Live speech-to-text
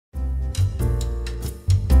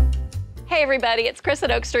Hi everybody, it's Chris at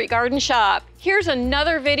Oak Street Garden Shop. Here's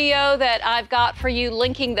another video that I've got for you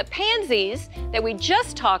linking the pansies that we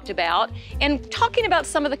just talked about and talking about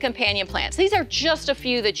some of the companion plants. These are just a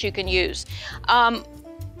few that you can use.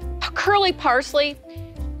 Curly parsley,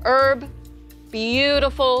 herb,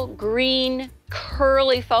 beautiful green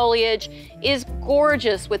curly foliage is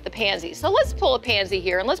gorgeous with the pansies. So let's pull a pansy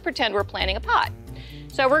here and let's pretend we're planting a pot.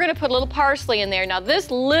 So we're gonna put a little parsley in there. Now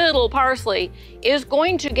this little parsley is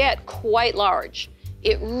going to get quite large.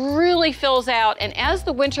 It really fills out, and as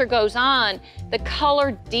the winter goes on, the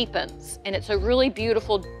color deepens, and it's a really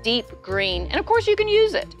beautiful deep green, and of course you can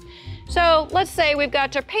use it. So let's say we've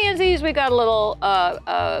got our pansies, we've got a little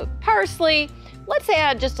parsley. Let's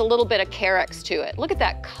add just a little bit of carex to it. Look at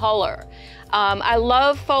that color. I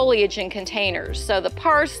love foliage in containers, so the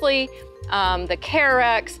parsley, the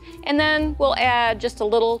carex, and then we'll add just a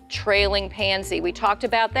little trailing pansy. We talked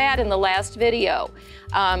about that in the last video.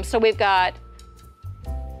 So we've got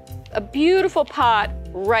a beautiful pot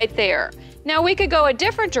right there. Now we could go a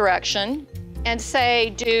different direction and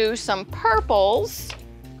say do some purples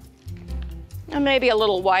and maybe a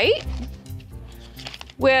little white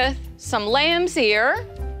with some lamb's ear.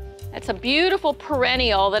 That's a beautiful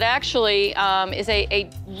perennial that actually is a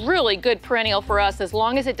really good perennial for us as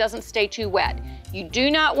long as it doesn't stay too wet. You do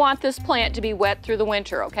not want this plant to be wet through the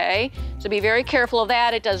winter, okay? So be very careful of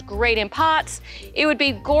that. It does great in pots. It would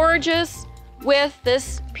be gorgeous with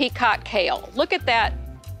this peacock kale. Look at that.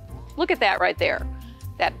 Look at that right there.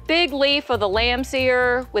 That big leaf of the lamb's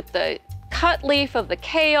ear with the cut leaf of the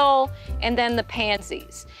kale, and then the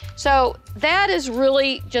pansies. So that is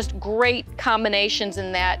really just great combinations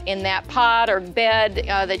in that pot or bed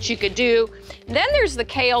that you could do. Then there's the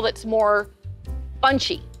kale that's more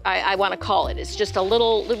bunchy, I want to call it. It's just a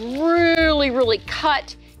little, really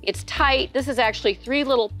cut. It's tight. This is actually 3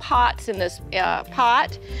 little pots in this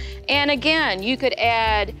pot. And again, you could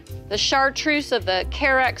add the chartreuse of the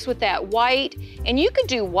carex with that white, and you could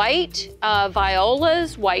do white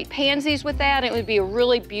violas, white pansies with that. It would be a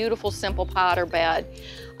really beautiful, simple pot or bed.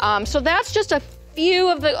 So that's just a few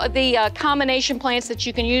of the combination plants that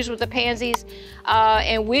you can use with the pansies.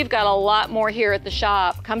 And we've got a lot more here at the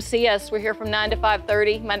shop. Come see us. We're here from 9 to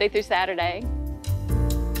 5:30, Monday through Saturday.